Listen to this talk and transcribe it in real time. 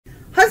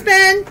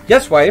Husband!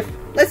 Yes, wife.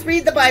 Let's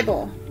read the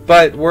Bible.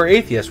 But we're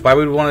atheists. Why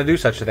would we want to do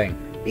such a thing?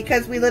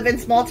 Because we live in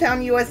small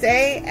town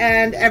USA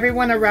and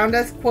everyone around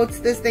us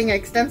quotes this thing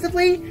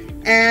extensively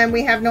and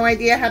we have no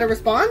idea how to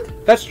respond?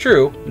 That's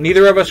true.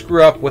 Neither of us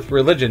grew up with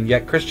religion,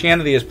 yet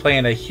Christianity is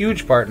playing a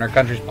huge part in our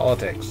country's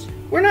politics.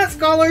 We're not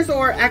scholars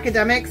or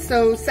academics,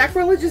 so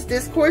Sacrilegious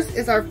Discourse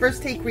is our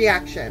first take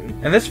reaction.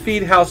 And this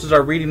feed houses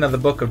our reading of the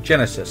book of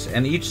Genesis,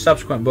 and each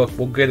subsequent book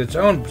will get its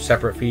own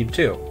separate feed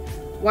too.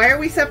 Why are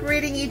we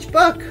separating each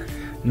book?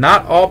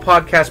 Not all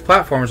podcast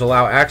platforms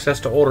allow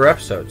access to older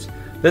episodes.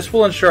 This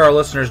will ensure our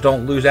listeners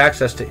don't lose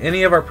access to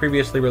any of our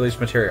previously released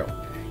material.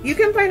 You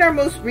can find our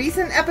most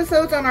recent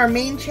episodes on our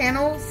main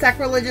channel,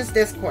 Sacrilegious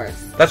Discourse.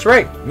 That's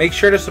right. Make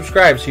sure to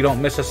subscribe so you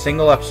don't miss a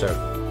single episode.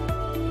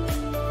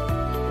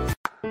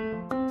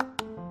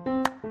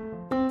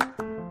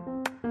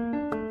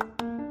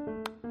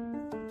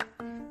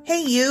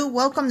 Hey you,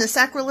 welcome to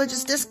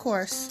Sacrilegious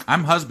Discourse.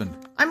 I'm husband.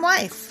 I'm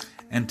wife.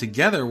 And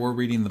together we're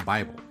reading the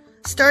Bible.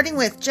 Starting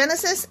with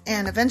Genesis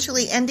and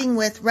eventually ending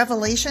with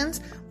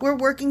Revelations, we're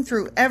working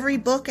through every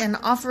book and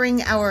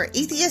offering our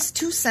atheist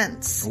 2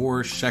 cents.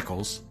 Or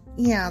shekels.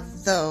 Yeah,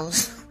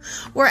 those.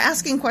 We're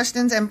asking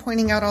questions and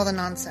pointing out all the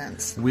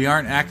nonsense. We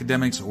aren't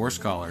academics or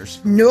scholars.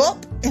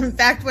 Nope. In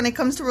fact, when it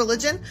comes to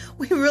religion,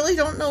 we really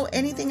don't know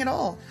anything at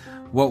all.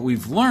 What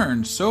we've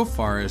learned so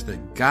far is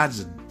that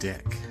God's a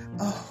dick.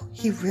 Oh,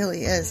 he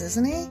really is,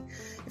 isn't he?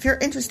 If you're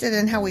interested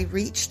in how we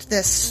reached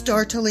this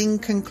startling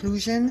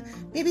conclusion,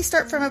 maybe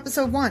start from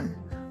episode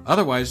 1.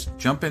 Otherwise,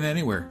 jump in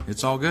anywhere.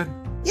 It's all good.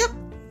 Yep.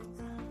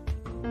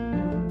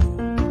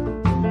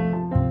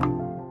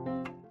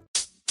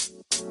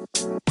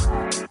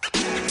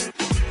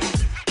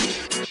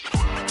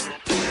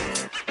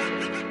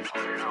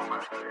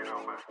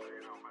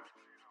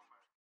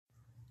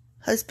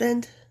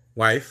 Husband.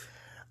 Wife.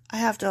 I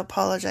have to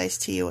apologize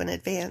to you in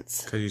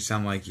advance. Because you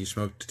sound like you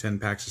smoked 10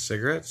 packs of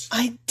cigarettes?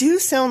 I do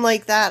sound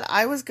like that.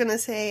 I was going to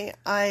say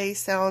I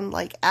sound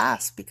like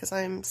ass because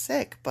I'm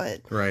sick, but...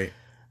 Right.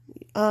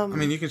 I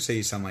mean, you can say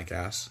you sound like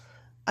ass.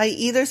 I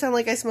either sound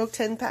like I smoked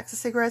 10 packs of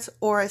cigarettes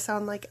or I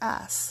sound like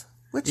ass.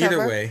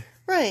 Whichever. Either way,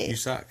 right. You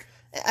suck.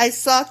 I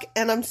suck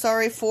and I'm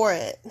sorry for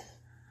it.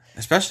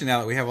 Especially now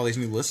that we have all these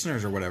new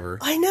listeners or whatever.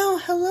 I know.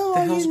 Hello,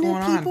 all you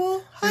new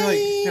people. Hi.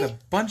 We got a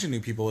bunch of new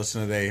people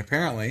listening today,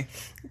 apparently.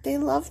 They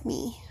love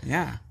me.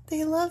 Yeah.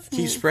 They love me.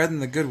 Keep spreading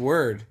the good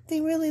word.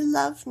 They really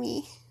love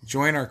me.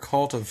 Join our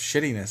cult of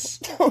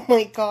shittiness. Oh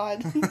my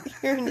god.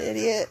 You're an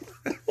idiot.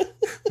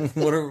 What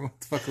the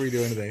fuck are we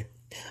doing today?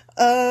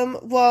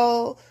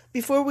 Well,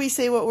 before we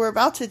say what we're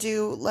about to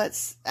do,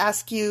 let's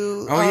ask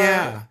you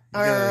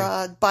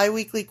our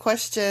bi-weekly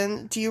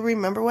question. Do you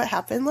remember what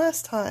happened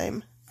last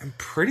time? I'm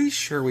pretty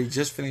sure we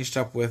just finished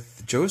up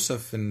with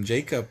Joseph and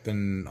Jacob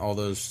and all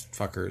those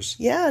fuckers.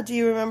 Yeah, do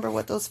you remember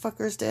what those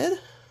fuckers did?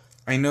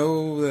 I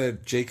know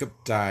that Jacob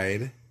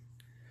died.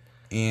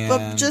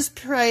 But just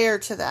prior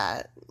to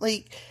that,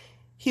 like,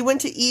 he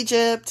went to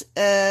Egypt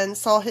and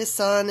saw his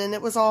son and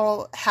it was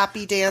all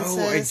happy dances.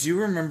 Oh, I do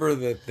remember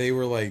that they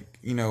were like,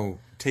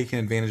 taking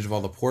advantage of all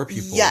the poor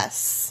people.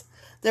 Yes.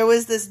 There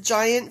was this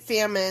giant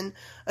famine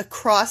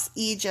across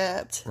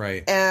Egypt.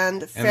 Right.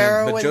 And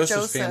Pharaoh and Joseph's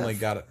Joseph. family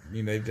got it.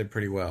 They did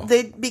pretty well.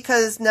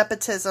 Because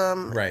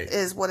nepotism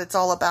is what it's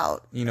all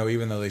about.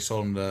 Even though they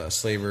sold them to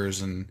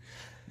slavers and,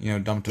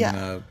 dumped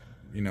them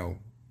in a,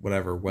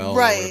 whatever, well,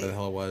 right. Or whatever the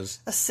hell it was.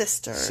 A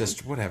cistern.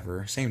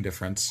 Whatever. Same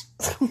difference.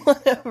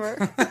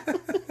 Whatever.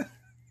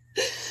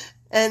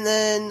 And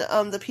then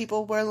the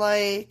people were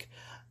like,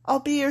 I'll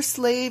be your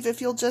slave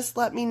if you'll just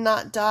let me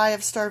not die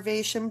of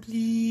starvation,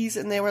 please.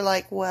 And they were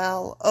like,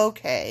 well,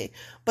 okay.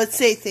 But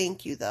say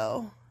thank you,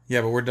 though.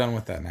 Yeah, but we're done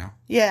with that now.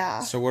 Yeah.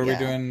 So what are we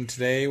doing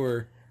today?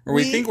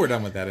 We think we're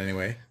done with that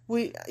anyway.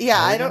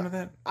 I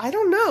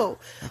don't know.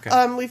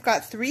 Okay. We've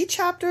got 3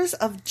 chapters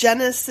of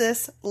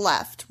Genesis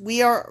left.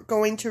 We are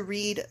going to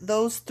read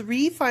those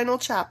 3 final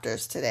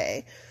chapters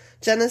today.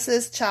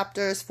 Genesis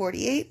chapters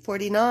 48,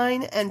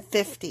 49, and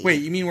 50.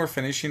 Wait, you mean we're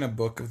finishing a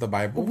book of the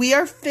Bible? We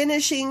are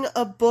finishing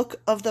a book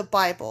of the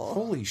Bible.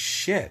 Holy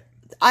shit.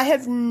 I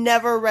have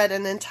never read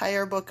an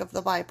entire book of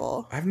the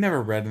Bible. I've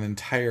never read an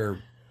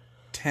entire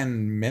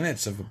 10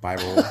 minutes of the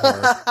Bible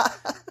before.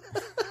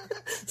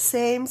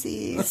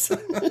 Samesies.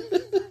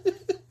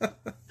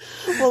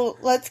 Well,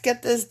 let's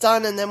get this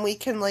done and then we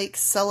can,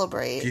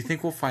 celebrate. Do you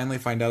think we'll finally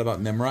find out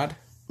about Nimrod?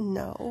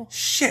 No.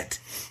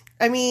 Shit.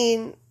 I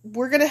mean,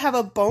 we're going to have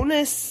a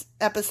bonus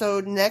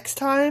episode next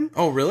time.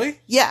 Oh, really?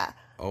 Yeah.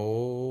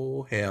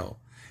 Oh, hell.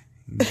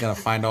 You're going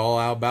to find all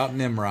out about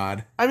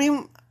Nimrod. I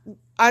mean,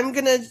 I'm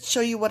going to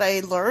show you what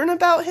I learn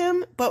about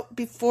him, but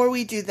before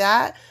we do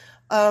that,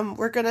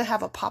 we're going to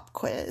have a pop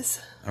quiz.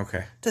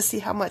 Okay. To see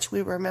how much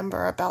we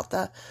remember about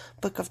the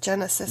book of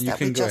Genesis that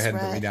we just read. You can go ahead and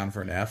put me down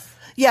for an F.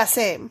 Yeah,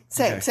 same.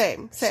 Okay.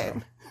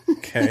 Same.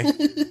 Okay.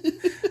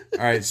 All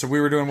right, so we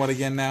were doing what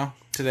again now?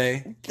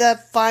 Today? The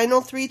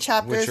final 3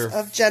 chapters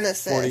of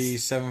Genesis.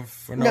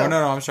 47...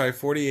 No, I'm sorry.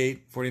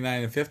 48,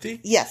 49, and 50?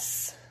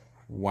 Yes.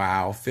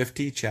 Wow,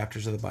 50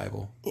 chapters of the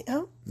Bible.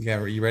 Yeah. Yeah,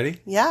 are you ready?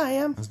 Yeah, I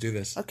am. Let's do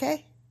this.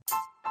 Okay.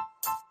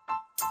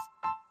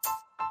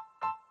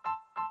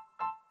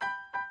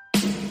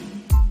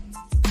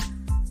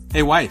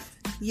 Hey, wife.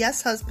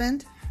 Yes,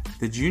 husband.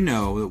 Did you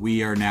know that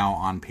we are now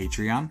on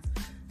Patreon?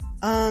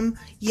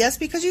 Yes,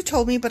 because you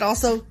told me, but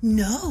also,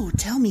 no,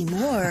 tell me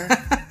more.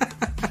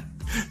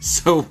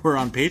 So we're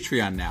on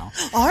Patreon now.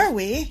 Are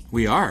we?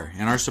 We are.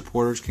 And our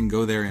supporters can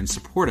go there and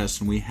support us.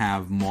 And we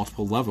have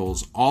multiple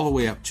levels all the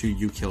way up to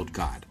You Killed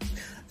God.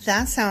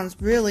 That sounds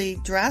really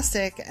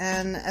drastic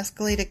and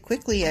escalated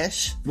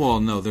quickly-ish. Well,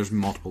 no, there's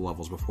multiple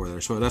levels before there.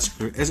 So it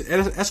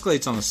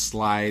escalates on a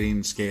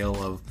sliding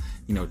scale of,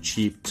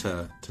 cheap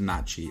to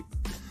not cheap.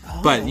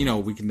 Oh. But,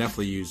 we can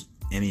definitely use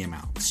any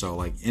amount.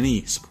 So,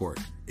 any support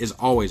is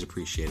always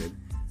appreciated.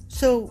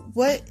 So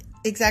what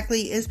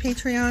exactly is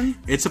Patreon?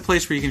 It's a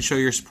place where you can show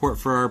your support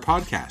for our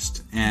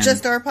podcast. And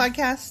just our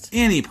podcast?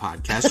 Any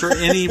podcast or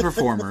any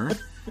performer.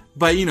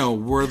 But,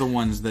 we're the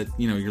ones that,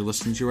 you're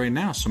listening to right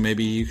now. So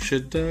maybe you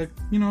should,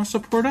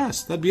 support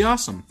us. That'd be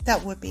awesome.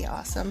 That would be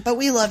awesome. But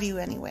we love you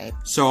anyway.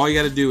 So all you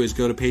got to do is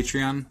go to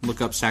Patreon,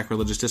 look up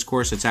Sacrilegious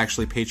Discourse. It's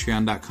actually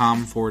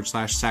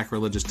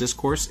patreon.com/Sacrilegious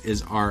Discourse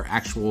is our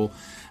actual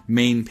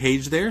main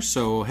page there.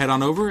 So head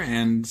on over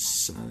and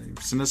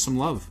send us some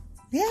love.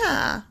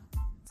 Yeah.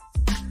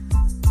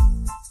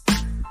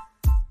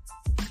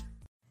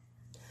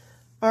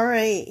 All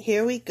right,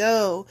 here we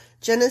go.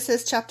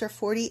 Genesis chapter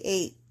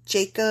 48.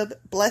 Jacob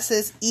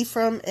blesses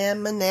Ephraim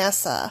and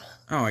Manasseh.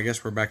 Oh, I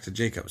guess we're back to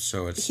Jacob.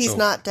 So he's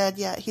not dead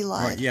yet. He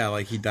lied. Yeah,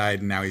 he died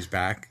and now he's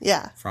back.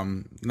 Yeah.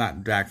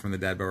 Not back from the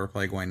dead, but we're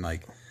probably going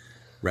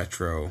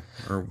retro,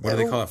 or what do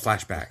they call it?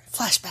 Flashback.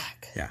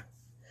 Flashback. Yeah.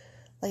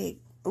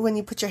 When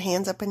you put your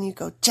hands up and you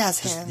go jazz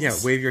hands. Yeah,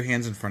 wave your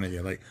hands in front of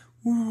you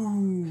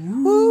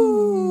woo,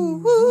 woo,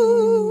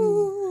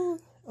 woo.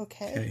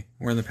 Okay.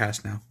 We're in the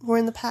past now. We're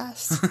in the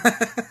past.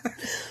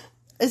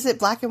 Is it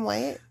black and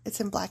white? It's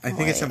in black and white. I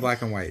think it's in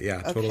black and white, yeah.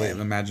 Okay. Totally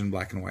imagine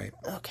black and white.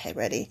 Okay,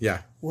 ready?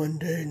 Yeah. One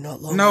day,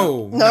 not long.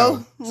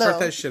 No. Start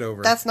that shit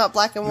over. That's not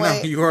black and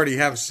white. No, you already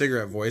have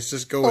cigarette voice.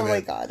 Just go with it. Oh my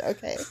God,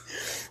 okay.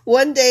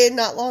 One day,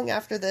 not long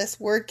after this,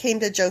 word came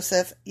to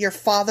Joseph, your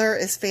father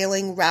is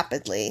failing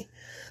rapidly.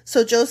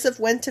 So Joseph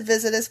went to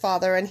visit his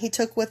father, and he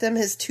took with him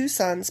his 2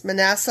 sons,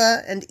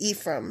 Manasseh and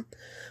Ephraim.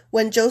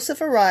 When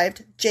Joseph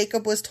arrived,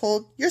 Jacob was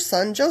told, your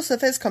son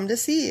Joseph has come to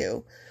see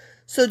you.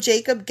 So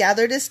Jacob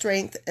gathered his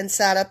strength and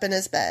sat up in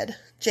his bed.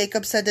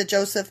 Jacob said to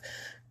Joseph,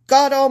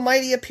 God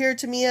Almighty appeared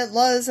to me at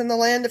Luz in the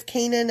land of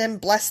Canaan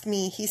and blessed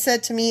me. He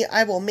said to me,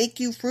 I will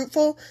make you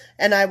fruitful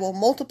and I will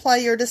multiply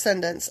your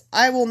descendants.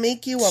 I will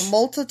make you a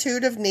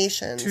multitude of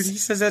nations. Dude, he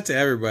says that to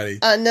everybody.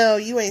 No,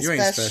 you ain't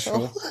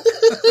special.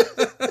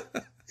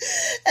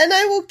 And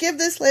I will give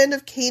this land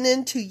of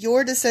Canaan to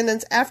your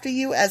descendants after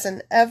you as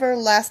an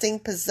everlasting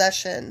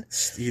possession.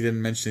 He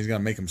didn't mention he's going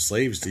to make them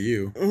slaves to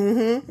you.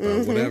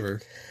 But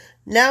whatever.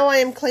 Now I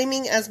am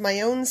claiming as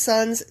my own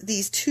sons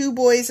these 2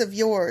 boys of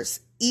yours,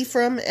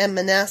 Ephraim and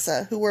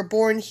Manasseh, who were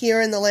born here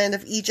in the land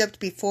of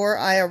Egypt before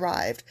I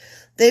arrived.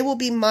 They will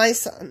be my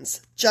sons,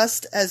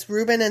 just as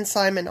Reuben and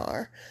Simon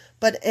are.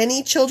 But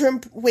any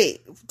children... Wait,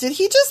 did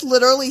he just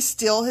literally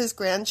steal his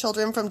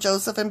grandchildren from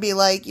Joseph and be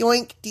like,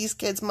 yoink, these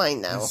kids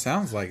mine now? It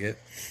sounds like it.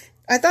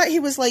 I thought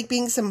he was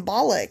being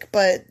symbolic,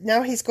 but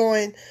now he's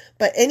going,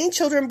 but any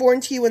children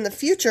born to you in the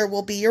future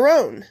will be your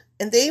own,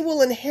 and they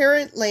will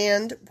inherit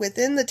land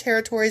within the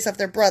territories of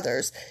their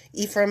brothers,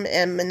 Ephraim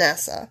and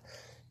Manasseh.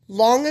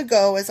 Long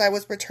ago, as I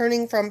was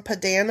returning from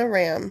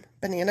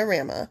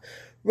Bananarama,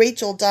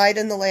 Rachel died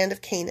in the land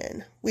of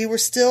Canaan. We were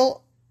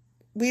still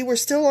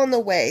on the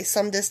way,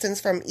 some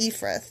distance from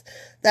Ephraim,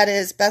 that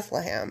is,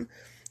 Bethlehem.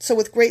 So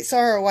with great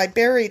sorrow I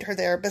buried her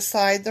there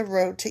beside the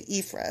road to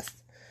Ephraim.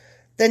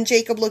 Then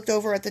Jacob looked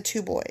over at the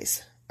 2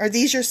 boys. Are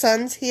these your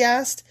sons? He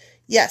asked.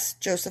 Yes,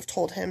 Joseph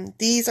told him.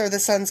 These are the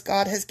sons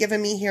God has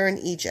given me here in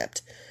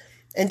Egypt.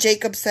 And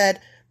Jacob said,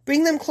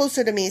 bring them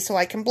closer to me so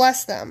I can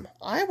bless them.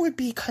 I would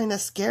be kind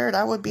of scared.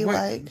 I would be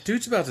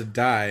dude's about to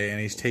die and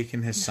he's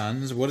taking his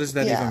sons? What does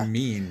that even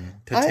mean,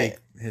 to take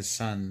his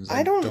sons?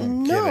 I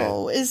don't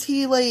know. Is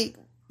he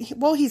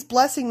he's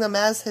blessing them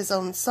as his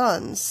own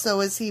sons.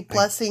 So is he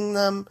blessing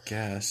them?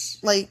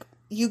 Guess.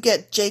 You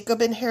get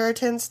Jacob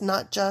inheritance,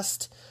 not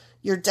just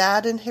your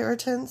dad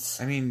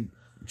inheritance. I mean,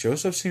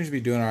 Joseph seems to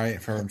be doing all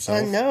right for himself.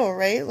 I know,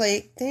 right?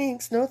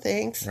 Thanks, no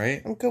thanks.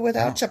 Right? I'm good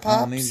without you, Pops. I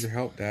don't need your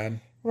help, Dad.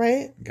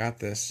 Right? Got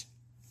this.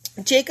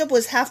 Jacob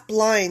was half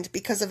blind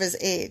because of his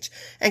age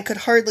and could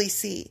hardly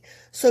see.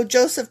 So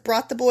Joseph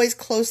brought the boys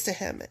close to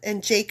him,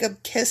 and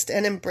Jacob kissed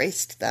and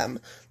embraced them.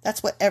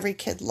 That's what every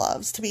kid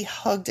loves, to be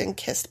hugged and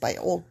kissed by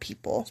old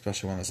people.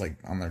 Especially when it's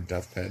on their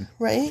deathbed.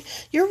 Right?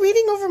 You're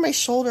reading over my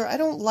shoulder. I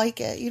don't like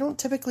it. You don't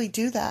typically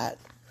do that.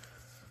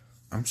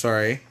 I'm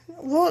sorry.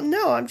 Well,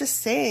 no, I'm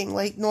just saying,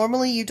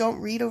 normally you don't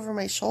read over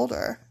my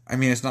shoulder. I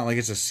mean, it's not like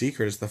it's a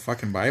secret. It's the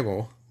fucking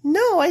Bible.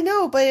 No, I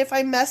know, but if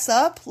I mess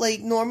up,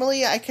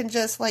 normally I can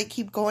just,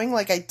 keep going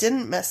I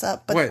didn't mess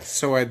up. But what,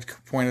 so I'd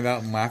point it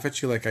out and laugh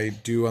at you like I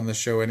do on the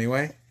show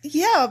anyway?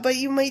 Yeah, but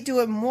you might do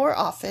it more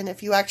often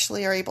if you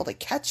actually are able to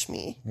catch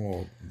me.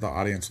 Well, the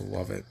audience will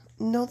love it.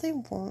 No, they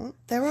won't.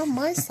 They're on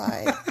my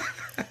side.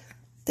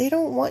 They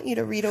don't want you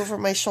to read over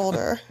my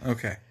shoulder.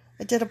 Okay.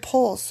 I did a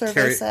poll, survey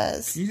Carrie,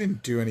 says. You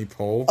didn't do any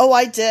poll. Oh,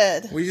 I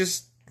did. We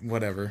just,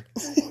 whatever.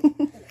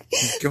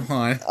 Go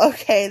on.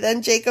 Okay,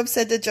 then Jacob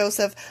said to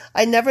Joseph,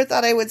 I never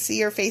thought I would see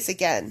your face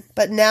again,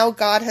 but now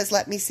God has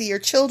let me see your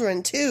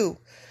children too.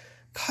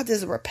 God, this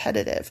is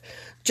repetitive.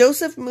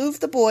 Joseph moved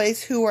the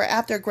boys who were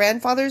at their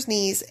grandfather's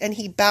knees, and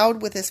he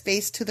bowed with his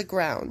face to the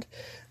ground.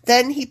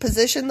 Then he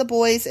positioned the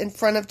boys in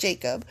front of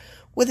Jacob.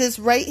 With his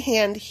right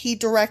hand he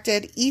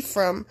directed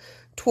Ephraim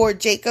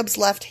toward Jacob's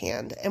left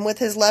hand, and with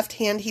his left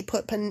hand he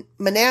put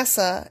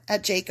Manasseh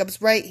at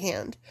Jacob's right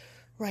hand.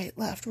 Right,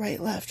 left.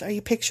 Are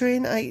you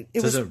picturing?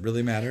 Does it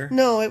really matter?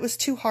 No, it was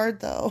too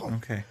hard though.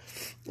 Okay.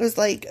 It was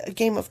like a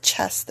game of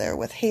chess there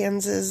with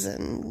handses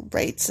and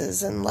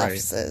rightses and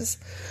leftses.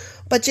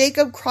 Right. But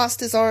Jacob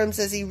crossed his arms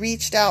as he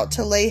reached out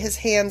to lay his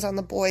hands on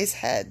the boys'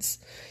 heads.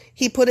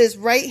 He put his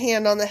right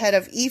hand on the head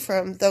of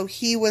Ephraim, though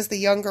he was the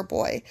younger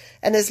boy,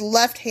 and his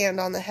left hand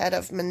on the head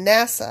of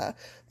Manasseh,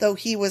 though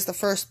he was the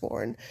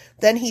firstborn.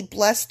 Then he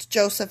blessed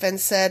Joseph and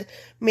said,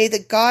 May the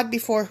God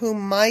before whom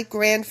my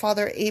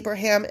grandfather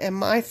Abraham and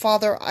my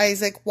father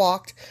Isaac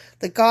walked,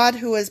 the God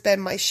who has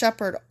been my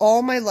shepherd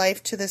all my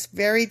life to this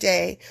very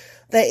day,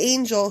 the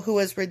angel who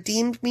has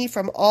redeemed me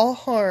from all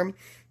harm,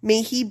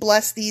 may he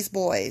bless these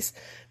boys.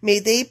 May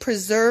they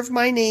preserve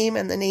my name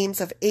and the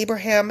names of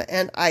Abraham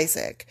and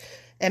Isaac,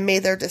 and may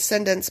their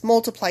descendants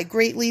multiply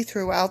greatly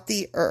throughout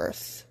the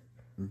earth.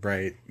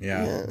 Right,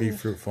 yeah. Be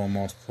fruitful and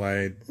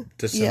multiply,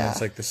 descendants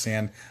like the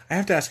sand. I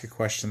have to ask a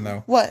question,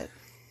 though. What?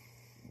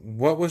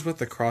 What was with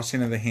the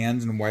crossing of the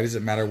hands, and why does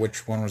it matter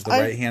which one was the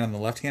right hand and the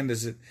left hand?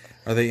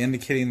 Are they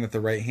indicating that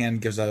the right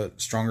hand gives a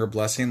stronger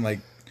blessing?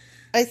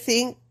 I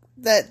think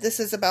that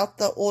this is about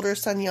the older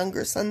son,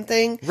 younger son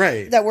thing.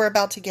 Right. That we're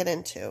about to get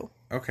into.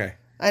 Okay.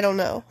 I don't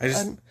know.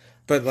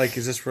 But,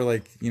 is this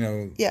for,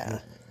 Yeah.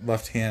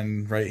 left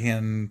hand, right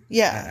hand?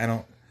 Yeah. I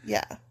don't...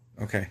 Yeah.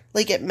 Okay.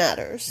 It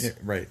matters. Yeah,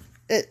 right.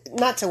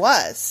 Not to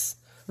us.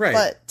 Right.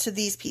 But to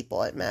these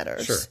people it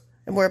matters. Sure.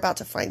 And we're about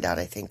to find out,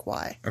 I think,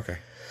 why. Okay.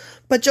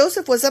 But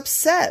Joseph was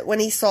upset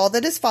when he saw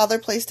that his father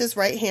placed his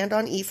right hand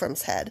on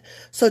Ephraim's head.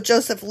 So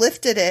Joseph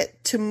lifted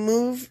it to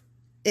move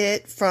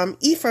it from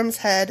Ephraim's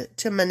head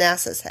to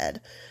Manasseh's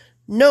head.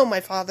 No, my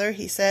father,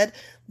 he said,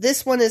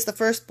 this one is the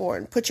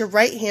firstborn. Put your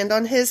right hand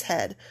on his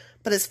head.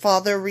 But his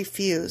father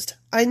refused.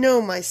 I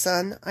know, my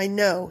son, I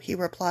know, he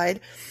replied.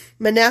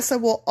 Manasseh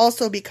will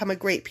also become a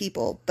great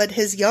people, but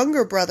his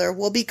younger brother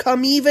will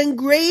become even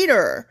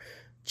greater.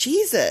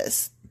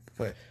 Jesus.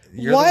 But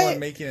you're the one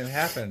making it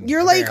happen.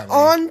 You're apparently.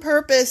 on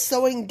purpose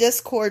sowing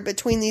discord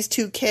between these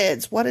two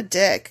kids. What a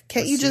dick.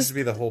 Can't you just... seems to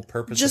be the whole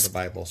purpose of the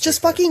Bible.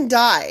 Just fucking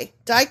die.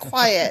 Die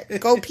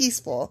quiet. Go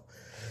peaceful.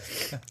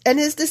 And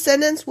his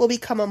descendants will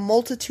become a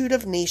multitude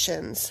of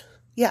nations.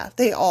 Yeah,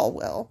 they all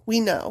will. We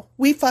know.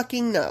 We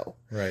fucking know.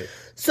 Right.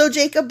 So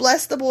Jacob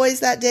blessed the boys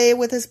that day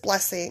with his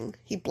blessing.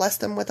 He blessed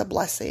them with a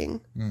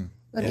blessing.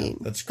 I mean,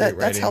 that's great writing.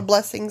 That's how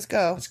blessings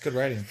go. That's good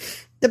writing.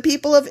 The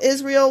people of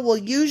Israel will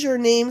use your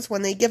names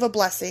when they give a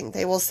blessing.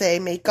 They will say,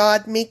 May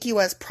God make you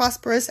as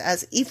prosperous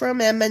as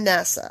Ephraim and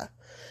Manasseh.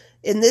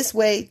 In this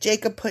way,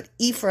 Jacob put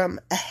Ephraim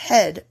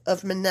ahead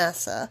of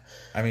Manasseh.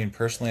 I mean,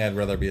 personally, I'd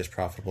rather be as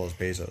profitable as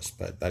Bezos,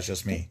 but that's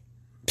just me.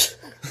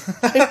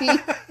 I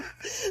mean,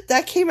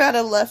 that came out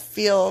of left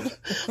field.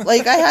 I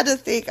had to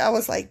think. I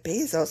was like,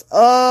 Bezos.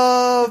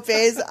 Oh,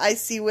 Bezos. I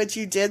see what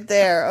you did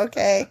there.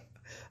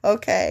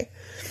 Okay.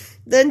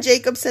 Then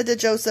Jacob said to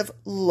Joseph,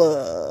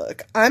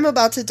 Look, I'm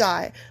about to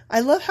die. I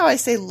love how I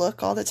say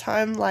look all the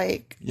time.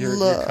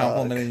 You're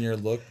complimenting your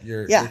look.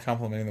 You're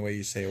complimenting the way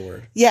you say a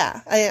word.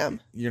 Yeah, I am.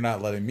 You're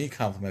not letting me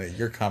compliment it.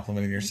 You're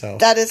complimenting yourself.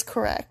 That is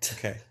correct.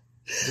 Okay.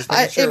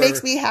 It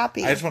makes me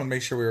happy. I just want to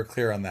make sure we were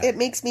clear on that. It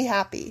makes me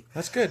happy.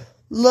 That's good.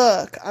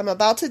 Look, I'm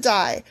about to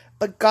die,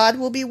 but God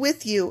will be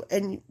with you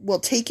and will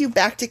take you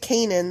back to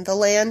Canaan, the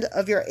land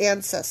of your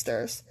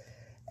ancestors.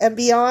 And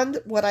beyond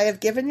what I have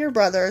given your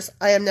brothers,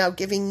 I am now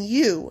giving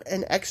you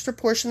an extra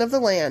portion of the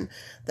land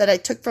that I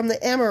took from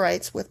the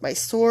Amorites with my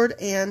sword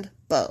and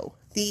bow.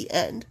 The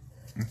end.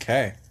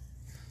 Okay.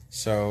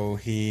 So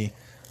he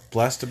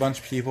blessed a bunch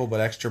of people,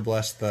 but extra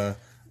blessed the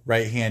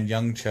right-hand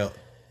young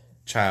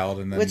child.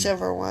 And then,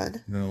 whichever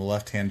one. And then the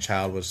left-hand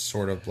child was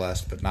sort of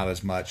blessed, but not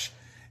as much.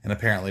 And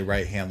apparently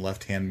right hand,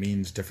 left hand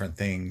means different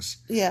things.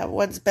 Yeah,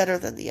 one's better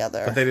than the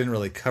other. But they didn't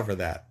really cover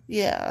that.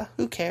 Yeah,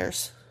 who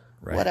cares?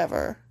 Right.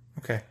 Whatever.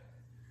 Okay.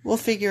 We'll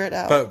figure it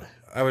out. But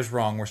I was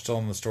wrong. We're still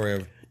in the story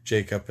of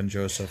Jacob and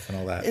Joseph and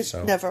all that. It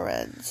never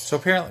ends. So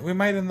apparently we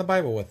might end the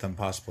Bible with them,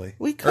 possibly.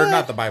 We could. Or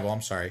not the Bible,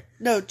 I'm sorry.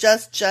 No,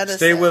 just Genesis.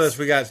 Stay with us.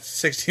 We got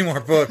 60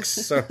 more books,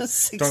 so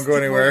don't go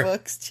anywhere. 60 more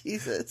books,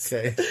 Jesus.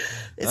 Okay.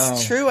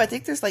 It's true. I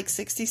think there's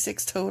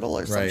 66 total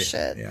or some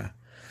shit. Yeah.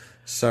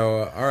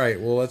 So, all right.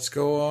 Well, let's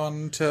go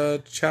on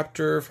to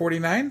chapter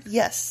 49.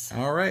 Yes.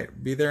 All right.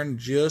 Be there in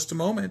just a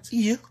moment.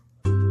 Yeah.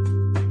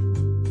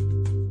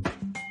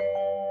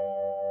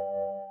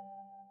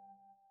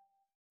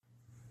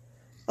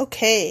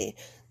 Okay.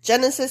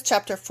 Genesis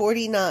chapter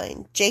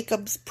 49.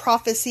 Jacob's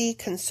prophecy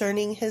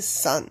concerning his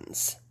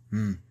sons.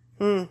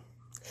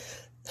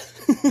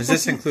 Does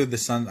this include the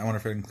sons? I wonder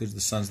if it includes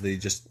the sons that he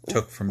just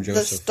took from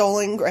Joseph. The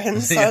stolen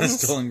grandsons. Yeah, the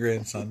stolen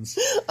grandsons.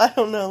 I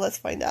don't know. Let's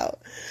find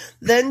out.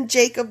 Then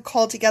Jacob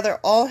called together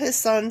all his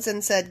sons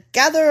and said,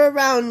 "Gather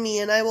around me,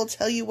 and I will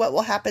tell you what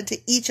will happen to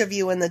each of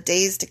you in the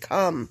days to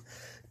come.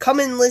 Come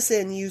and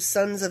listen, you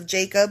sons of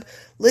Jacob.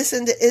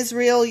 Listen to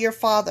Israel, your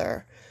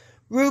father.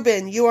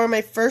 Reuben, you are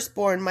my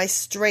firstborn, my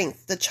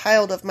strength, the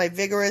child of my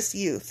vigorous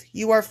youth.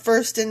 You are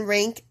first in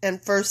rank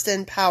and first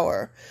in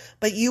power.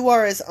 But you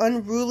are as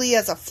unruly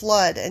as a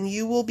flood, and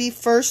you will be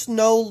first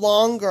no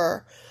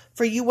longer.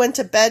 For you went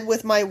to bed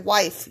with my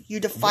wife. You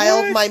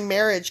defiled my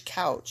marriage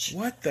couch."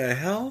 What the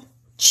hell?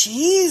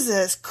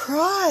 Jesus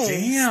Christ.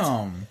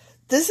 Damn.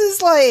 This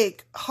is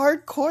like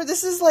hardcore.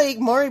 This is like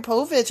Maury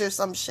Povich or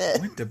some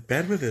shit. Went to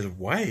bed with his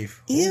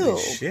wife. Ew.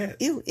 Holy shit.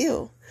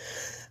 Ew.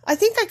 I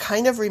think I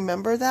kind of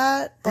remember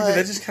that. But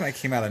that just kind of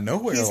came out of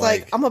nowhere. He's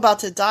like, "I'm about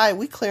to die.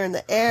 We clearing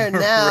the air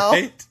now."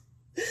 Right?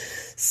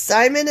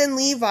 Simon and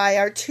Levi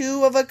are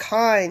two of a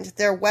kind.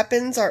 Their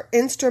weapons are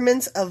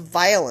instruments of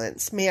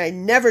violence. May I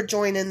never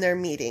join in their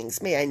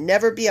meetings. May I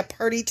never be a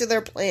party to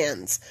their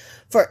plans.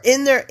 For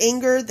in their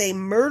anger they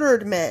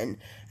murdered men,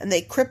 and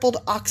they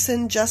crippled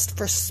oxen just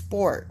for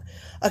sport.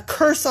 A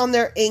curse on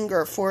their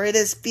anger, for it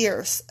is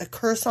fierce. A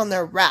curse on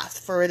their wrath,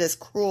 for it is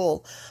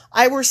cruel.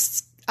 I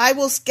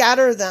will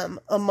scatter them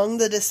among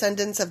the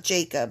descendants of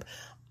Jacob.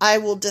 I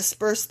will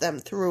disperse them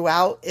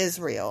throughout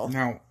Israel.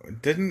 Now,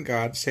 didn't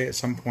God say at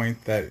some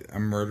point that a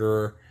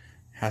murderer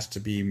has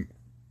to be,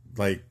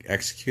 like,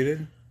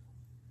 executed?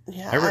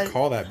 Yeah, I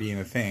recall that being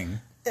a thing.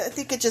 I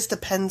think it just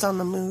depends on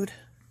the mood.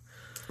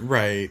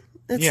 Right.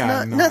 It's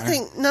yeah,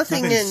 nothing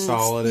in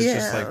solid. It's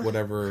just like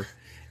whatever.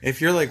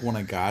 If you're like one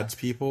of God's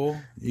people,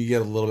 you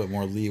get a little bit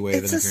more leeway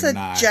than if you're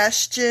not. It's a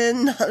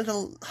suggestion, not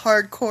a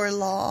hardcore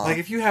law. Like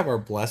if you have our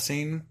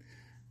blessing.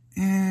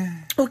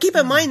 Well, keep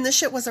in mind, this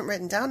shit wasn't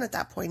written down at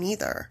that point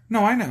either.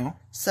 No, I know.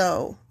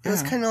 So it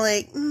was kind of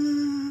like,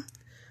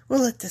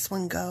 we'll let this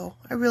one go.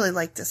 I really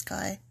like this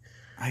guy.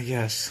 I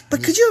guess.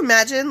 But could you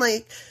imagine,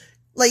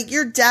 like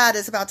your dad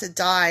is about to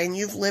die and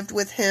you've lived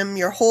with him,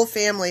 your whole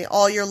family,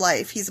 all your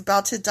life. He's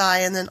about to die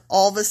and then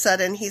all of a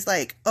sudden he's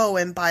like, "Oh,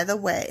 and by the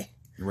way."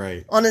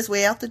 Right. On his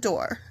way out the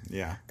door.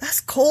 Yeah.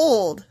 That's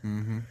cold.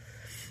 Mm-hmm.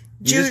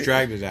 He just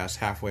dragged his ass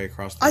halfway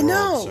across the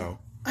world.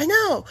 I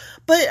know.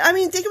 But, I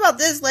mean, think about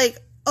this, like,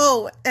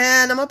 "Oh,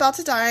 and I'm about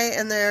to die,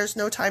 and there's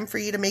no time for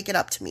you to make it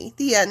up to me."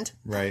 The end.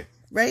 Right.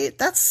 Right?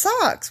 That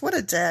sucks. What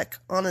a dick,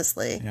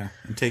 honestly. Yeah.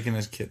 And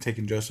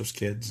taking Joseph's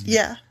kids.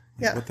 Yeah.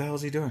 Yeah. What the hell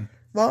is he doing?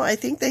 Well, I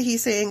think that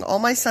he's saying, all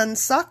my sons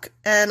suck,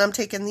 and I'm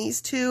taking these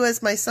two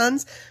as my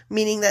sons,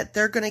 meaning that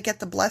they're going to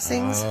get the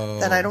blessings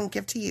that I don't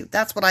give to you.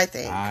 That's what I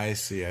think. I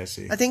see. I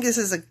think this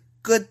is a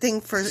good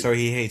thing for... So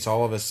he hates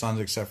all of his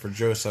sons except for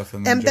Joseph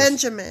and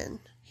Benjamin.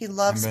 He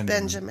loves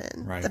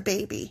Benjamin, right. The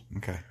baby.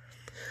 Okay.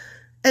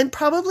 And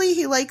probably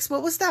he likes,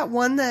 what was that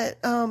one that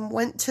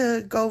went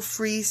to go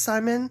free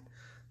Simon?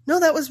 No,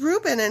 that was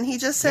Reuben, and he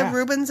just said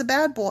Reuben's a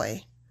bad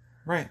boy.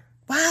 Right.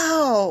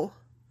 Wow.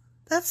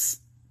 That's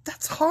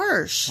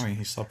harsh. I mean,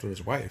 he slept with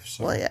his wife,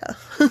 so... Well, yeah.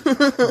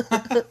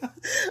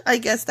 I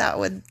guess that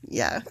would,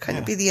 kind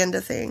of be the end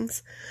of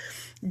things.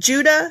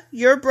 Judah,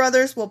 your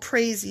brothers will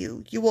praise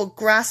you. You will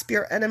grasp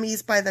your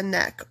enemies by the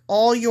neck.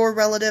 All your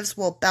relatives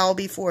will bow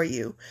before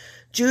you.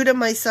 Judah,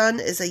 my son,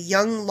 is a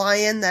young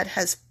lion that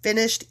has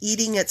finished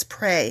eating its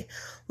prey.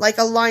 Like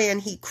a lion,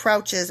 he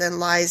crouches and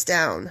lies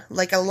down.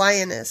 Like a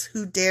lioness,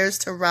 who dares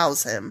to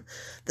rouse him?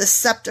 The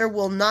scepter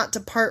will not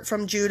depart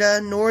from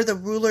Judah, nor the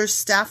ruler's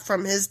staff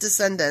from his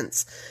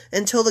descendants,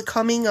 until the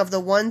coming of the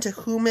one to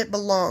whom it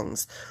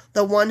belongs,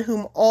 the one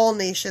whom all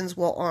nations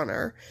will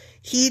honor.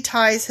 He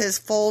ties his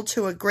foal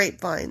to a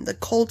grapevine, the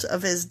colt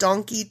of his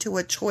donkey to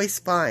a choice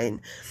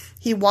vine.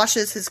 He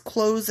washes his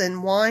clothes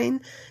in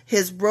wine,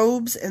 his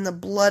robes in the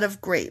blood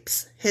of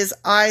grapes. His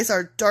eyes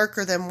are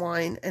darker than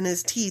wine, and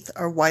his teeth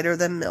are whiter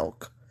than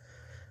milk.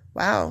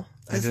 Wow.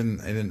 I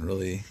didn't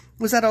really...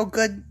 Was that all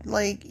good?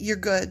 Like, you're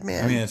good,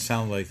 man. I mean, it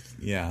sounded like,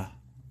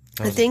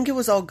 I think it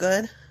was all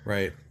good.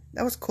 Right.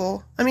 That was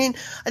cool. I mean,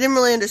 I didn't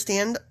really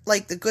understand,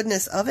 like, the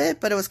goodness of it,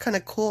 but it was kind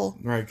of cool.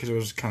 Right, because it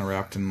was kind of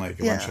wrapped in,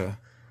 like, a bunch of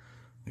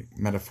like,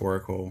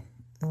 metaphorical...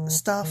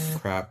 stuff.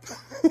 Crap.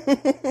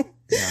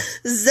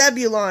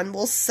 Zebulon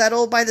will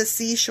settle by the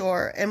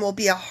seashore and will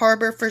be a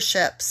harbor for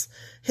ships.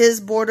 His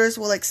borders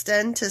will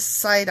extend to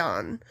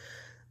Sidon.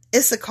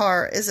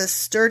 Issachar is a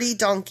sturdy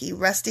donkey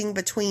resting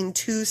between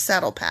two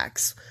saddle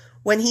packs.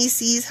 When he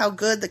sees how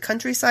good the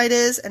countryside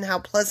is and how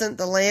pleasant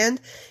the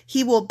land,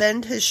 he will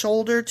bend his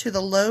shoulder to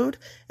the load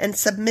and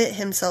submit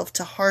himself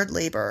to hard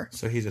labor.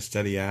 So he's a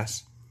steady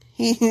ass?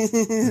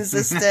 He's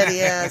a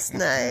steady ass.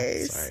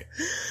 Nice. Sorry.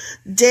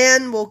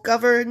 Dan will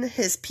govern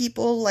his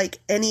people like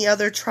any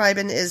other tribe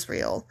in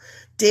Israel.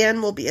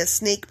 Dan will be a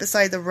snake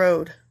beside the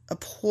road, a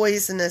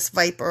poisonous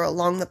viper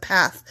along the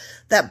path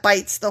that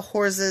bites the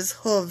horse's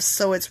hooves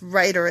so its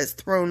rider is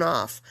thrown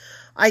off.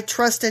 I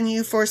trust in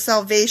you for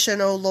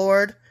salvation, O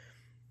Lord.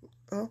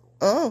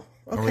 Oh,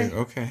 okay.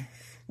 Okay.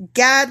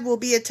 Gad will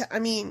be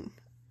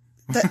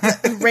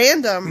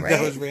Random, right?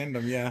 That was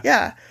random, yeah.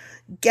 Yeah.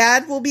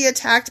 Gad will be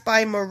attacked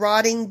by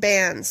marauding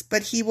bands,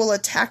 but he will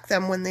attack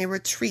them when they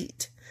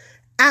retreat.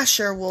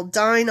 Asher will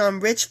dine on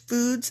rich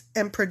foods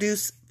and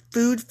produce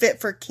food fit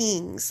for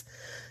kings.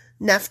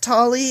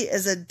 Naphtali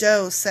is a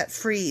doe set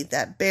free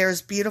that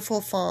bears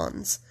beautiful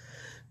fawns.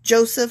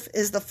 Joseph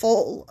is the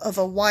foal of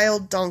a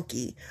wild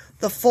donkey,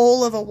 the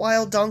foal of a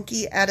wild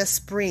donkey at a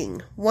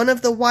spring, one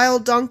of the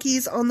wild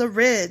donkeys on the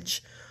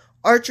ridge.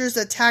 Archers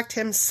attacked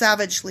him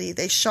savagely.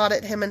 They shot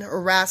at him and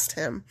harassed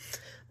him.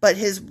 But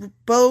his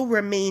bow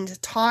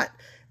remained taut,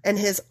 and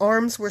his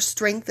arms were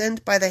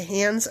strengthened by the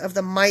hands of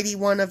the mighty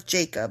one of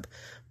Jacob,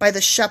 by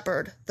the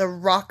shepherd, the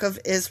rock of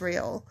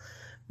Israel.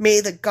 May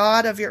the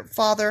God of your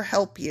father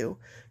help you.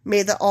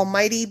 May the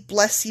Almighty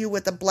bless you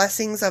with the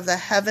blessings of the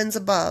heavens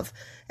above,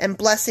 and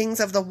blessings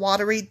of the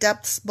watery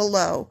depths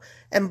below,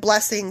 and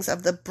blessings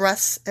of the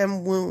breasts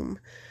and womb.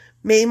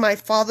 May my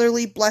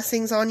fatherly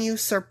blessings on you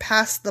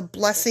surpass the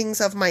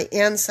blessings of my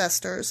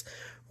ancestors,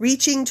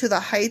 reaching to the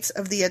heights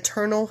of the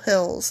eternal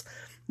hills.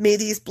 May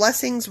these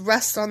blessings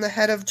rest on the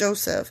head of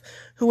Joseph,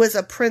 who is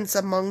a prince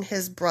among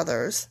his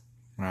brothers.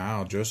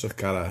 Wow, Joseph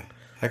got a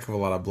heck of a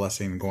lot of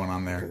blessing going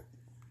on there.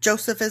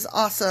 Joseph is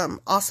awesome.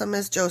 Awesome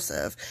is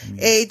Joseph.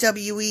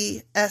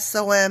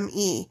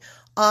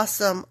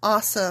 Awesome.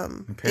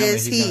 Awesome Apparently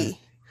is he.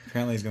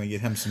 Apparently he's going to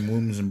get him some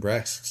wombs and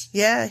breasts.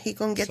 Yeah, he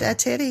going to get that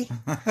titty.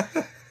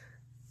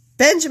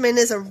 Benjamin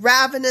is a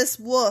ravenous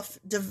wolf,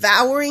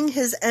 devouring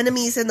his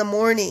enemies in the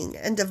morning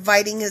and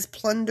dividing his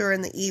plunder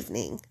in the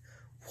evening.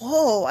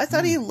 Whoa, I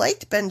thought he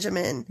liked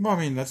Benjamin. Well, I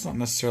mean, that's not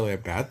necessarily a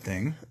bad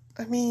thing.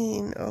 I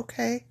mean,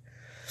 okay.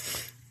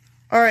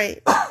 All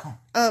right.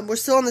 We're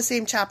still in the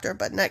same chapter,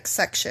 but next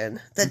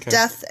section. The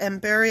death and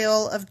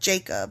burial of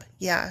Jacob.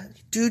 Yeah,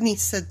 dude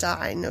needs to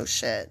die, no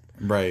shit.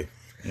 Right,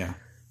 yeah.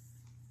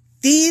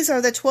 These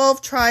are the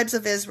 12 tribes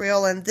of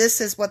Israel, and this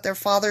is what their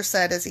father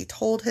said as he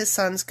told his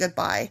sons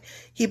goodbye.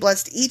 He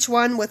blessed each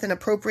one with an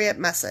appropriate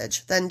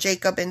message. Then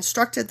Jacob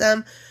instructed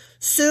them,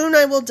 "Soon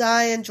I will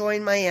die and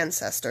join my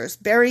ancestors.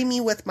 Bury me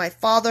with my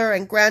father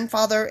and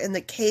grandfather in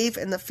the cave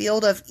in the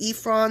field of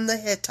Ephraim the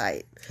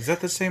Hittite." Is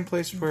that the same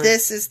place where...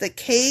 This is the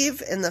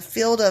cave in the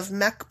field of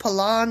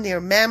Machpelah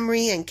near Mamre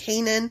in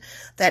Canaan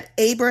that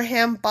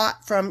Abraham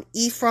bought from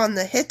Ephraim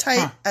the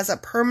Hittite as a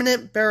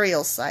permanent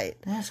burial site.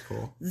 That's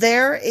cool.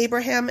 There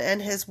Abraham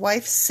and his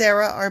wife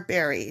Sarah are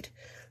buried.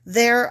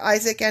 There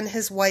Isaac and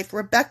his wife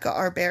Rebekah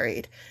are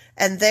buried.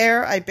 And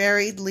there I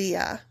buried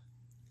Leah.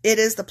 It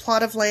is the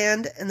plot of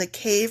land and the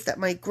cave that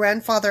my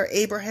grandfather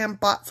Abraham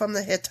bought from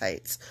the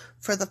Hittites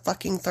for the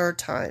fucking third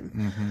time.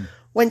 Mm-hmm.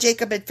 When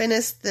Jacob had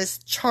finished this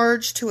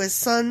charge to his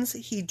sons,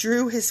 he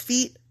drew his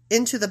feet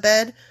into the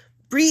bed,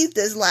 breathed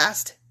his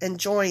last, and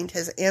joined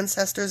his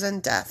ancestors in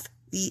death.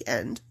 The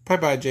end.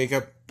 Bye-bye,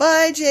 Jacob.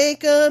 Bye,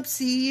 Jacob.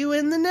 See you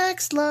in the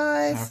next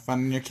life. Have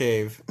fun in your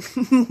cave.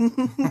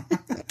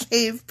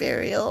 Cave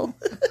burial.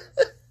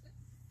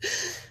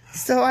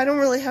 So I don't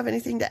really have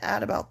anything to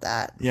add about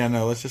that. Yeah,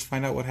 no, let's just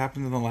find out what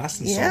happened in the last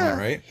installment,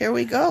 right? Here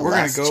we go. We're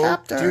going to go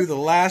do the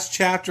last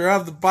chapter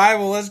of the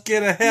Bible. Let's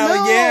get a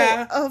hell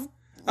yeah.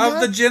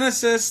 Of the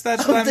Genesis.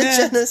 That's what I meant. Of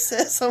the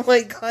Genesis. Oh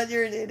my God,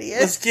 you're an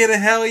idiot. Let's get a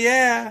hell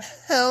yeah.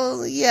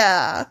 Hell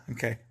yeah.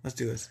 Okay, let's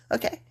do this.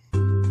 Okay.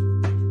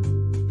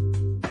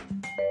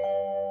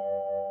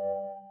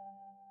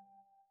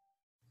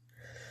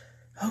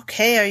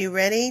 Okay, are you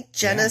ready?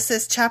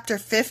 Genesis chapter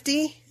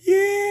 50?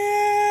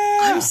 Yeah.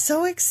 I'm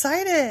so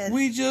excited.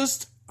 We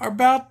just are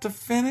about to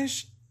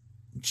finish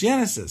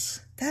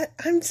Genesis.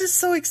 I'm just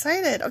so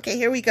excited. Okay,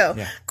 here we go.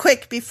 Yeah.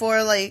 Quick,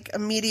 before like a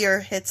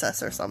meteor hits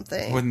us or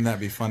something. Wouldn't that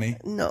be funny?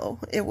 No,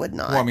 it would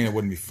not. Well, I mean, it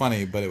wouldn't be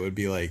funny, but it would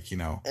be like,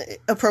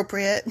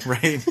 appropriate.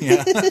 Right?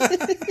 Yeah.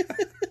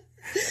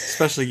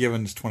 Especially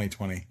given it's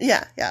 2020.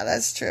 Yeah,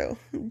 that's true.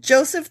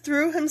 Joseph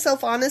threw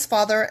himself on his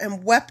father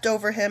and wept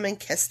over him and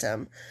kissed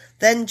him.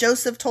 Then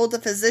Joseph told the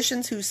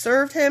physicians who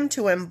served him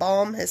to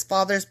embalm his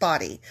father's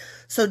body.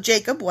 So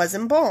Jacob was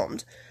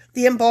embalmed.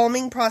 The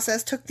embalming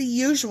process took the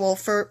usual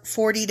for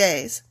 40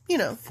 days.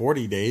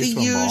 40 days the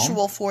to embalm?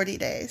 usual 40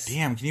 days.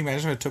 Damn, can you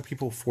imagine if it took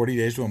people 40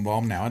 days to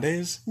embalm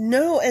nowadays?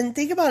 No, and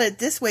think about it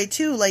this way,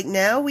 too. Like,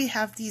 now we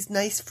have these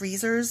nice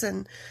freezers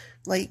and,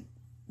 like,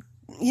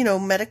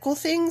 medical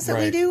things that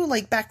we do.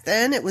 Like, back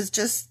then, it was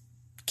just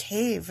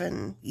cave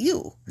and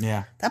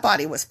Yeah. That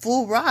body was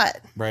full rot.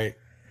 Right.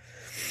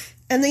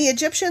 And the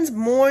Egyptians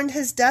mourned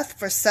his death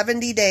for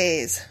 70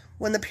 days.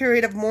 When the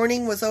period of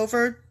mourning was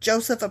over,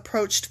 Joseph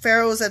approached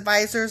Pharaoh's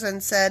advisors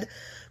and said,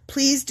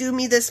 "Please do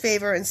me this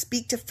favor and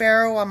speak to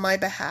Pharaoh on my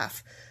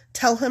behalf.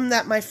 Tell him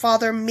that my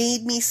father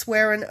made me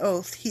swear an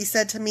oath. He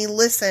said to me,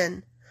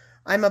 'Listen,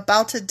 I'm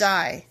about to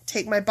die.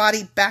 Take my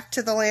body back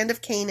to the land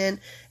of Canaan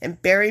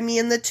and bury me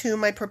in the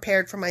tomb I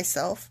prepared for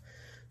myself.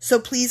 So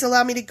please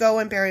allow me to go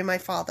and bury my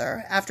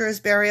father. After his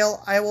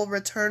burial, I will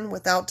return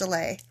without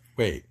delay.'"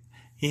 Wait.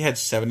 He had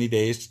 70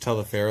 days to tell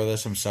the Pharaoh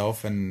this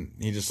himself, and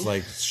he just,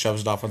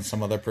 shoves it off on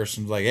some other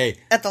person, like, "Hey.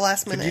 At the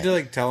last minute. Could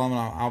you, tell him,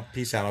 I'll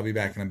peace out, I'll be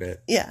back in a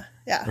bit." Yeah.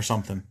 Or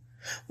something.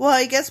 Well,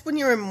 I guess when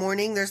you're in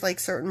mourning, there's like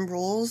certain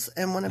rules,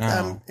 and one of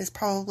them is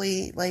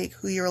probably like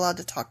who you're allowed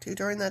to talk to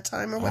during that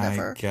time or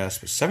whatever. I guess,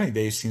 but 70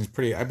 days seems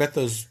pretty. I bet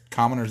those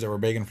commoners that were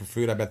begging for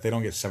food, I bet they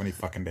don't get 70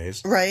 fucking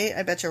days. Right?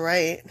 I bet you're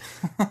right.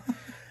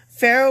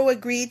 Pharaoh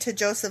agreed to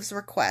Joseph's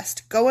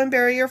request. Go and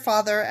bury your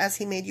father as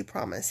he made you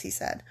promise, he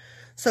said.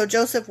 So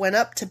Joseph went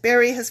up to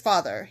bury his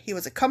father. He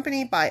was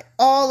accompanied by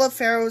all of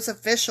Pharaoh's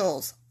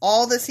officials,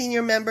 all the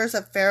senior members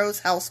of Pharaoh's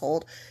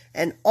household,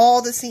 and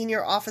all the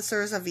senior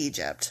officers of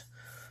Egypt.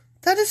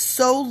 That is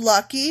so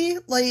lucky.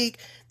 Like,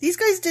 these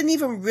guys didn't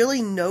even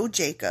really know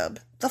Jacob.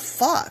 The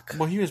fuck?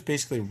 Well, he was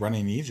basically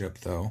running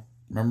Egypt, though.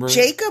 Remember?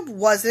 Jacob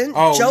wasn't.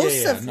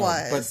 Joseph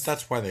was. But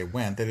that's why they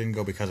went. They didn't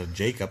go because of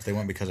Jacob. They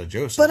went because of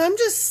Joseph. But I'm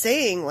just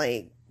saying,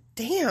 like,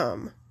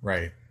 damn.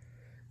 Right.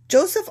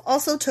 Joseph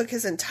also took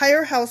his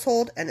entire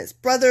household and his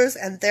brothers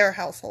and their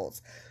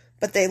households.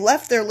 But they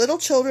left their little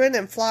children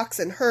and flocks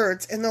and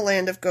herds in the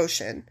land of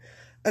Goshen.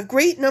 A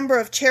great number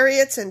of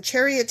chariots and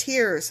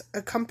charioteers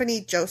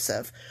accompanied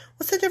Joseph.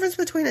 What's the difference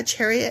between a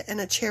chariot and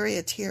a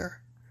charioteer?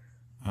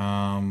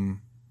 I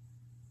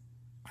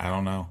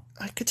don't know.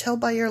 I could tell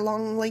by your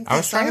long lengthy I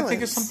was trying silence. to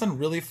think of something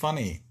really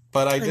funny,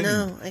 but I didn't.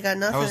 No, I got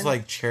nothing. I was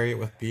like, chariot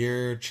with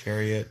beer,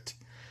 chariot.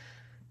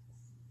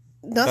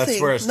 Nothing. That's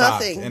where it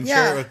stopped. Nothing. And yeah.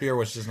 chariot with beer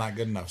was just not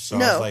good enough. So I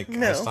was like,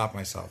 I stopped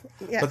myself.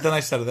 Yeah. But then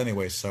I said it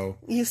anyway, so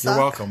you're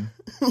welcome.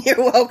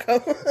 You're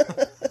welcome.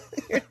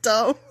 You're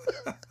dumb.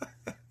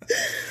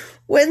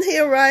 When they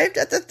arrived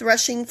at the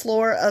threshing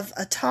floor of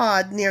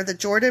Atad near the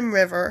Jordan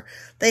River,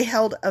 they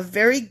held a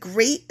very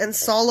great and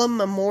solemn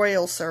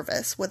memorial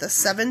service with a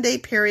 7-day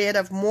period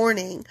of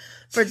mourning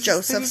for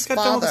Joseph's father. They just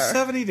got done with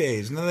 70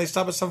 days, and then they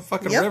stop at some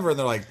fucking river, and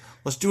they're like,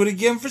 let's do it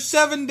again for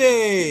 7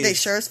 days. They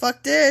sure as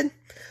fuck did.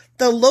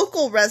 The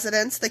local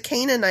residents, the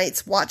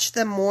Canaanites, watched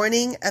them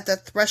mourning at the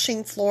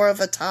threshing floor of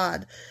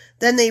Atad.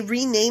 Then they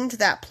renamed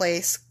that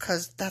place,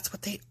 because that's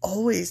what they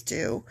always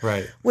do,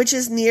 right? Which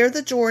is near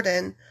the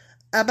Jordan,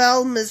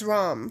 Abel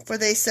Mizram, for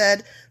they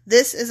said,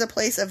 this is a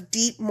place of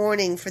deep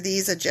mourning for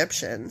these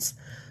Egyptians.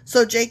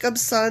 So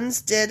Jacob's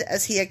sons did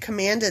as he had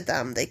commanded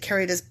them. They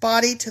carried his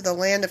body to the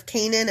land of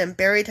Canaan and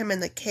buried him in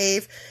the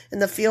cave in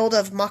the field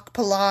of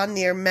Machpelah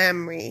near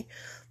Mamre.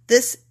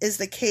 This is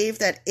the cave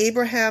that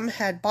Abraham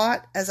had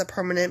bought as a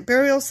permanent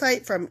burial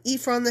site from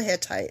Ephraim the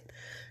Hittite.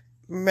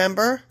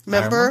 Remember? He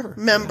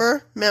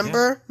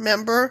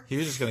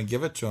was just going to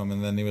give it to him,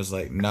 and then he was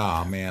like,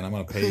 nah, man, I'm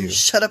going to pay you.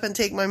 Shut up and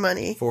take my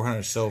money.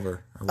 400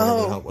 silver. Or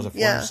whatever the hell. Was it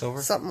 400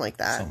 silver? Something like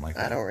that.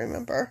 I don't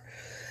remember.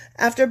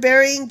 After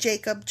burying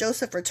Jacob,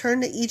 Joseph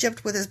returned to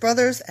Egypt with his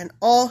brothers and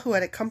all who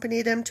had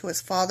accompanied him to his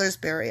father's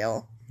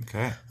burial.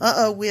 Okay.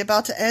 We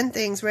about to end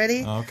things.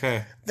 Ready?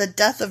 Okay. The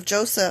death of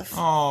Joseph.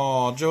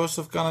 Oh,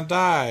 Joseph gonna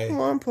die.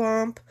 Womp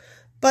womp.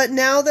 But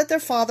now that their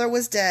father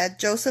was dead,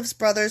 Joseph's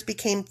brothers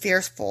became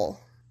fearful.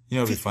 You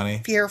know, it'd be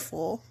funny.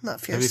 Fearful, not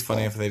fearful. It'd be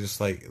funny if they just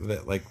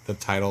the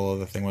title of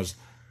the thing was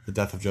the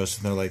death of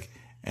Joseph. And they're like,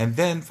 and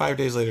then 5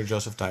 days later,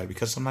 Joseph died,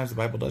 because sometimes the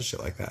Bible does shit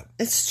like that.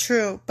 It's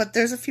true, but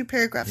there's a few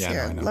paragraphs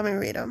here. Let me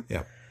read them.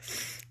 Yep.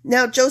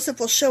 Now Joseph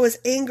will show his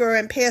anger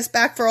and pay us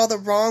back for all the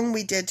wrong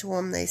we did to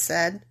him, they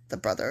said, the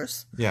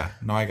brothers. Yeah,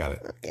 no, I got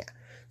it. Yeah.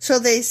 So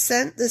they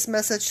sent this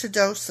message to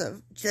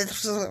Joseph.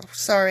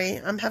 Sorry,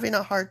 I'm having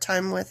a hard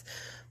time with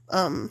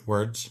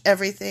words.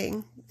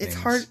 Everything. It's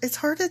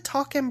hard to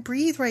talk and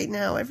breathe right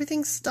now.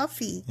 Everything's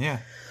stuffy. Yeah.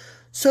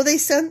 So they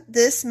sent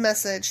this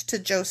message to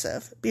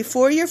Joseph.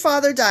 Before your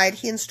father died,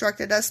 he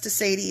instructed us to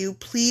say to you,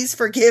 please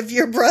forgive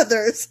your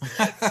brothers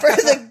for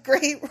the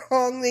great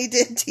wrong they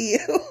did to you.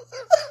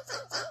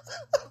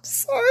 I'm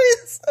sorry,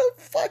 it's so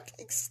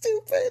fucking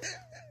stupid.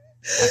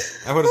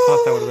 I would have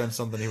thought that would have been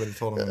something he would have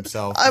told him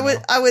himself. I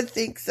would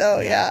think so,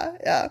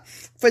 yeah.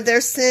 For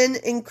their sin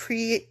in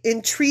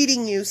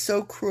treating you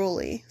so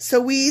cruelly.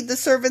 So we, the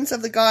servants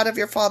of the God of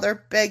your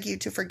father, beg you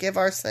to forgive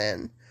our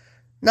sin.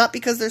 Not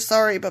because they're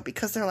sorry, but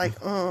because they're like,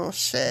 oh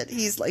shit,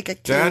 he's like a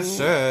king. Dad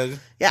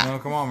said. Yeah. No,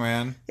 come on,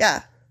 man.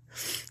 Yeah.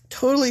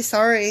 Totally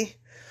sorry.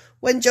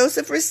 When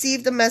Joseph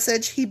received the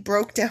message, he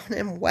broke down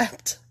and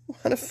wept.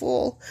 What a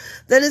fool.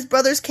 Then his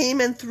brothers came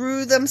and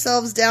threw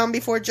themselves down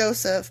before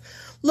Joseph.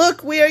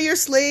 Look, we are your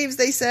slaves,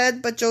 they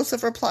said. But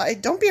Joseph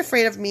replied, don't be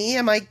afraid of me.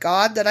 Am I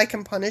God that I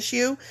can punish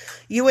you?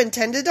 You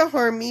intended to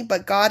harm me,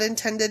 but God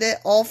intended it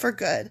all for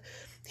good.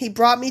 He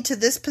brought me to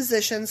this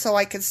position so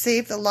I could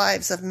save the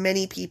lives of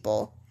many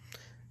people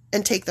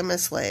and take them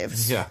as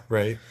slaves. Yeah,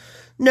 right.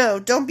 No,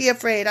 don't be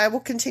afraid. I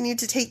will continue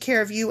to take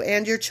care of you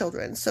and your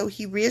children. So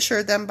he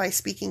reassured them by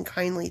speaking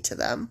kindly to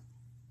them.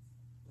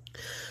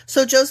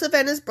 So Joseph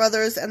and his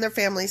brothers and their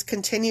families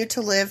continued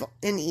to live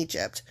in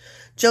Egypt.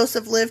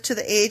 Joseph lived to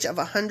the age of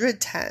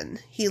 110.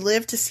 He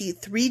lived to see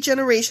 3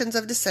 generations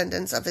of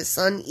descendants of his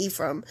son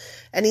Ephraim,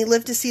 and he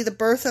lived to see the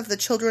birth of the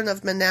children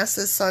of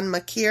Manasseh's son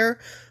Machir,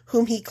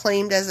 whom he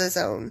claimed as his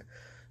own.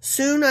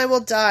 Soon I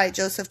will die,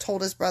 Joseph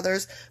told his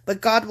brothers,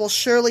 but God will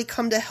surely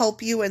come to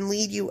help you and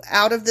lead you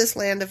out of this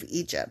land of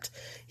Egypt.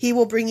 He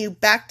will bring you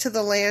back to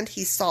the land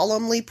he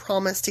solemnly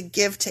promised to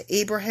give to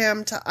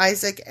Abraham, to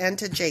Isaac, and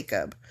to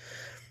Jacob.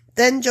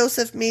 Then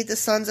Joseph made the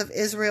sons of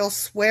Israel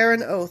swear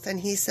an oath, and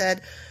he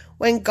said,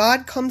 "When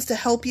God comes to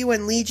help you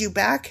and lead you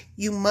back,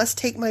 you must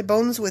take my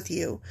bones with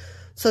you."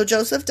 So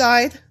Joseph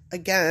died,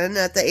 again,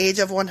 at the age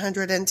of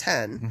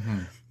 110. Mm-hmm.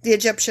 The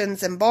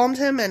Egyptians embalmed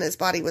him, and his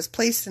body was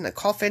placed in a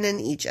coffin in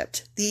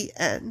Egypt. The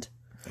end.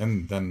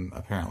 And then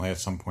apparently at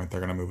some point they're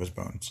going to move his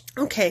bones.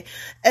 Okay.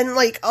 And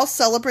like, I'll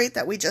celebrate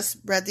that we just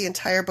read the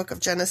entire book of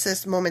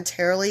Genesis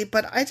momentarily,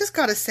 but I just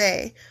gotta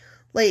say,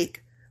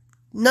 like,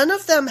 none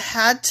of them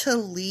had to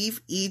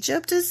leave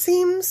Egypt, it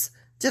seems.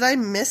 Did I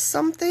miss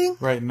something?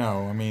 Right,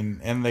 no. I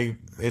mean, and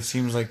it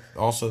seems like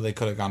also they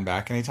could have gone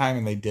back anytime,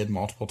 and they did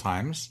multiple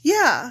times.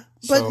 Yeah.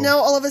 But now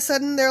all of a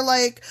sudden they're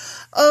like,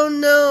 oh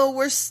no,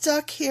 we're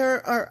stuck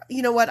here. Or,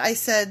 you know what? I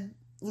said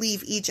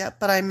leave Egypt,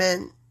 but I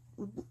meant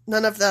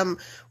none of them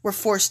were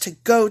forced to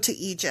go to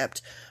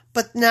Egypt.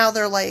 But now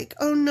they're like,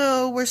 oh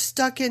no, we're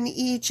stuck in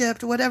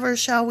Egypt. Whatever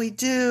shall we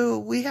do?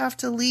 We have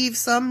to leave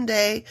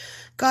someday.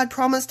 God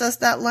promised us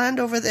that land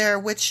over there,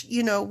 which,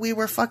 you know, we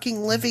were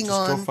fucking living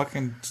on. Go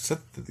fucking sit.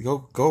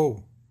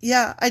 Go.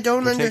 Yeah, I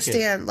don't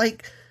understand.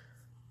 Like,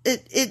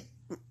 it.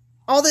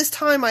 All this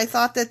time, I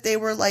thought that they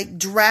were like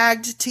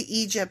dragged to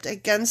Egypt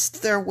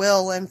against their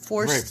will and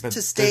forced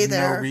to stay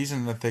there. There's no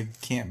reason that they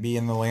can't be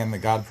in the land that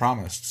God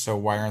promised. So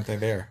why aren't they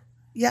there?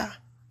 Yeah,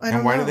 I don't know.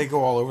 And why do they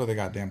go all over the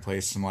goddamn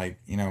place and like,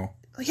 you know?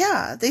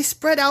 Yeah, they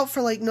spread out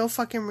for like no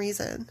fucking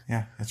reason.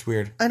 Yeah, that's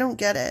weird. I don't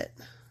get it.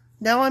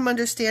 Now I'm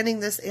understanding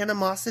this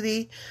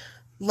animosity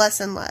less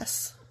and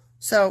less.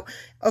 So,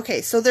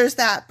 okay, so there's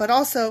that. But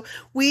also,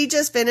 we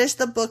just finished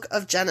the book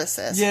of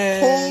Genesis. Yay!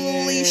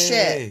 Holy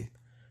shit.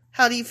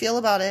 How do you feel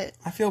about it?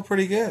 I feel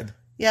pretty good.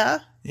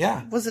 Yeah?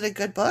 Yeah. Was it a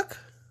good book?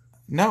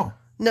 No.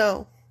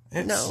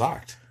 It No.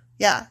 sucked.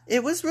 Yeah,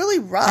 it was really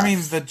rough. I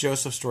mean, the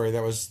Joseph story,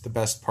 that was the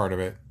best part of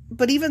it.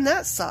 But even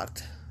that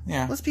sucked.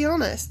 Yeah. Let's be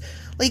honest.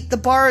 Like, the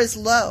bar is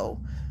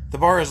low. The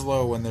bar is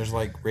low when there's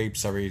like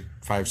rapes every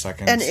 5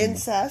 seconds. And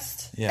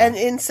incest. Yeah. And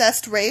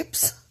incest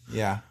rapes.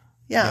 Yeah.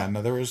 Yeah.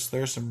 No, there was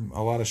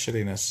a lot of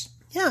shittiness.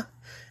 Yeah.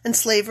 And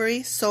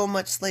slavery. So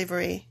much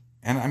slavery.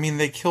 And I mean,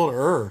 they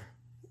killed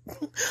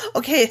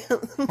Okay.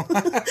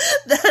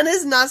 That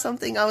is not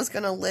something I was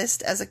going to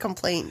list as a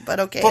complaint, but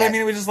okay. But I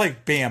mean, it was just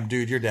like, bam,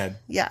 dude, you're dead.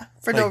 Yeah.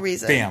 For no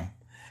reason. Bam.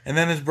 And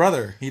then his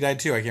brother, he died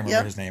too. I can't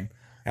remember his name.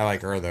 I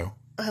like though.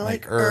 I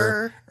like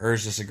Ur.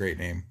 Ur's just a great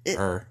name.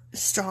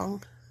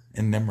 Strong.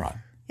 And Nimrod.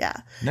 Yeah.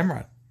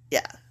 Nimrod.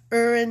 Yeah.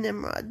 Ur and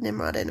Nimrod.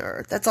 Nimrod and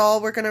Ur. That's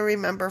all we're going to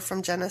remember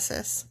from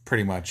Genesis.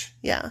 Pretty much.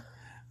 Yeah.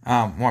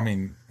 Well, I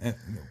mean,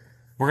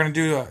 we're going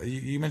to do,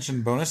 you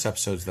mentioned bonus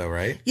episodes though,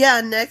 right?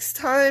 Yeah. Next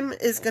time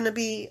is going to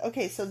be,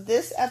 okay, so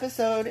this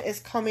episode is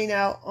coming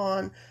out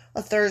on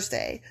a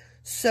Thursday.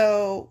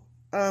 So,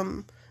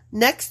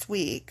 next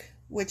week,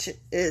 which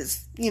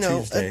is,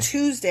 a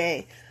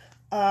Tuesday,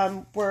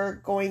 we're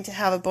going to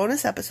have a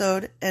bonus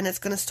episode, and it's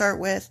going to start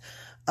with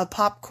a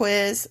pop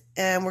quiz,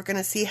 and we're going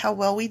to see how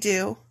well we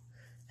do,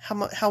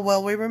 how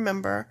well we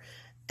remember,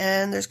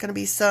 and there's going to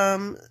be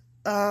some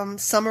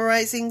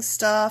summarizing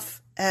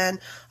stuff, and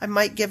I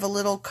might give a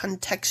little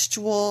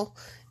contextual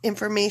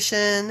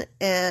information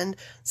and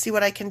see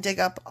what I can dig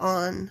up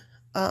on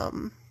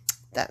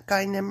that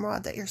guy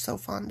Nimrod that you're so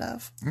fond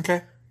of.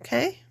 Okay.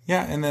 Okay?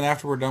 Yeah, and then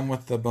after we're done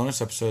with the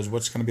bonus episodes,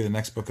 what's going to be the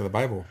next book of the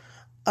Bible?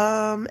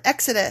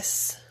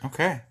 Exodus.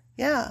 Okay.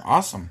 Yeah.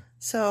 Awesome.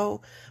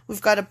 So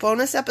we've got a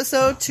bonus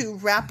episode to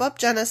wrap up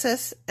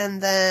Genesis,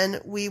 and then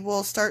we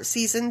will start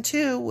season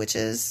 2, which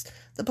is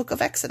the book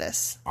of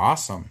Exodus.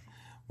 Awesome.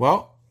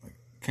 Well,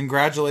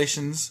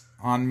 congratulations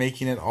on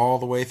making it all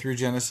the way through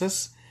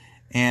Genesis.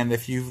 And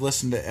if you've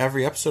listened to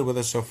every episode with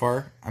us so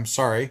far, I'm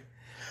sorry.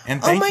 And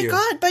thank you. Oh my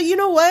God. But you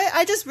know what?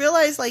 I just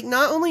realized, like,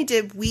 not only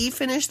did we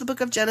finish the book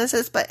of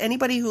Genesis, but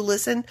anybody who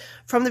listened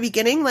from the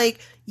beginning, like,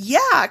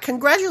 yeah,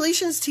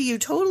 congratulations to you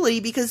totally,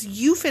 because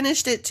you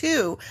finished it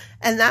too.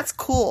 And that's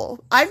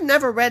cool. I've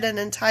never read an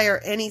entire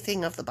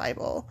anything of the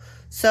Bible.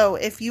 So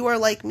if you are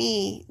like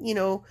me,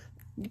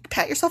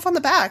 pat yourself on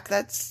the back.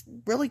 That's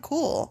really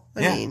cool.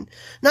 I mean,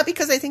 not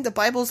because I think the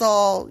Bible's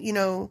all,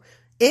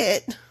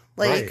 it.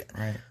 Like,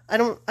 right. I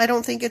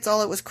don't think it's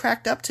all it was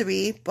cracked up to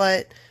be,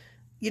 but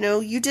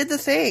you did the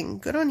thing.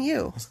 Good on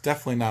you. It's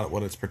definitely not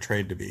what it's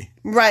portrayed to be.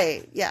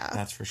 Right, yeah.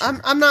 That's for sure.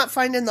 I'm not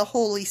finding the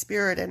Holy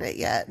Spirit in it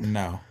yet.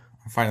 No.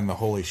 I'm finding the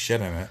holy shit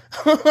in it.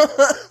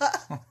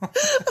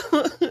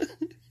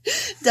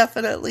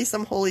 Definitely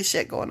some holy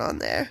shit going on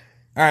there.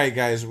 All right,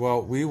 guys.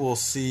 Well, we will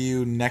see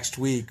you next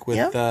week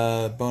with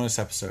the bonus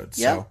episodes.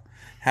 Yep. So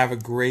have a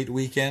great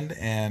weekend,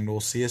 and we'll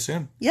see you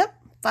soon. Yep.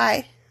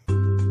 Bye.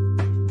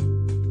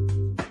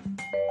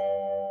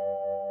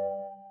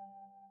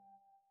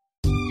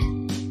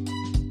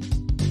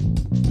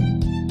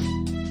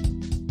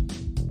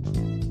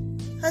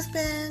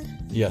 Husband.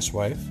 Yes,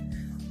 wife.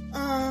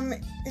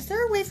 Is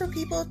there a way for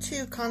people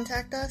to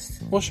contact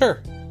us? Well,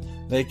 sure.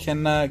 They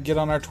can get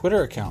on our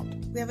Twitter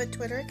account. We have a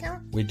Twitter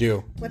account? We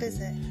do. What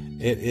is it?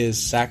 It is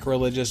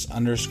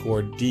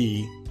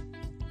sacrilegious_D.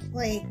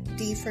 Like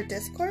D for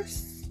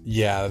Discourse?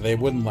 Yeah, they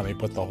wouldn't let me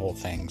put the whole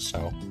thing,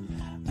 so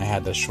I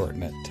had to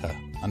shorten it to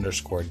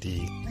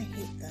 _D. I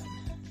hate them.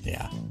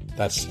 Yeah,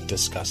 that's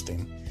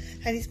disgusting.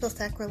 How do you spell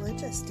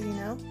sacrilegious? Do you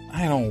know?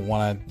 I don't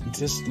want to.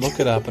 Just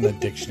look it up in a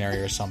dictionary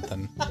or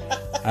something.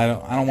 I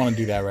don't want to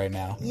do that right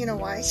now. You know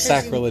why?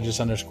 Sacrilegious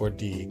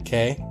 _D.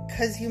 Okay?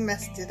 Because you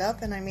messed it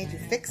up and I made you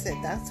fix it.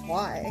 That's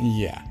why.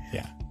 Yeah.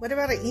 What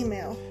about an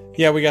email?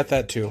 Yeah, we got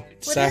that too.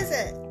 What is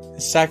it?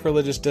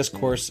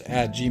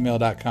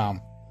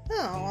 Sacrilegiousdiscourse@gmail.com.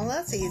 Oh, well,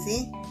 that's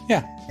easy.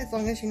 Yeah. As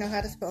long as you know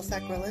how to spell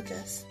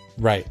sacrilegious.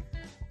 Right.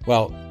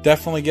 Well,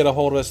 definitely get a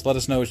hold of us. Let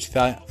us know what you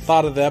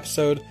thought of the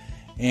episode.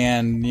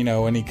 And,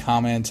 any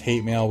comments,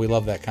 hate mail. We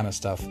love that kind of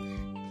stuff.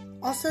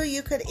 Also,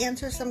 you could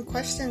answer some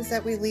questions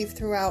that we leave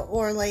throughout,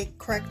 or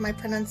correct my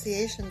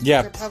pronunciations.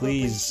 Yeah, they're probably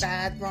please.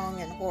 Bad,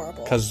 wrong, and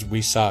horrible. Because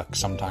we suck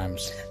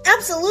sometimes.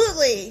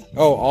 Absolutely.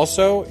 Oh,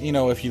 also,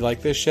 if you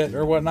like this shit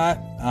or whatnot,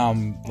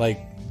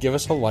 give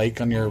us a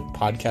like on your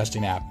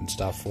podcasting app and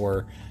stuff,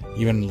 or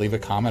even leave a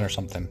comment or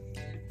something.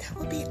 That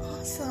would be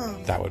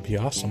awesome. That would be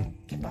awesome.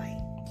 Goodbye.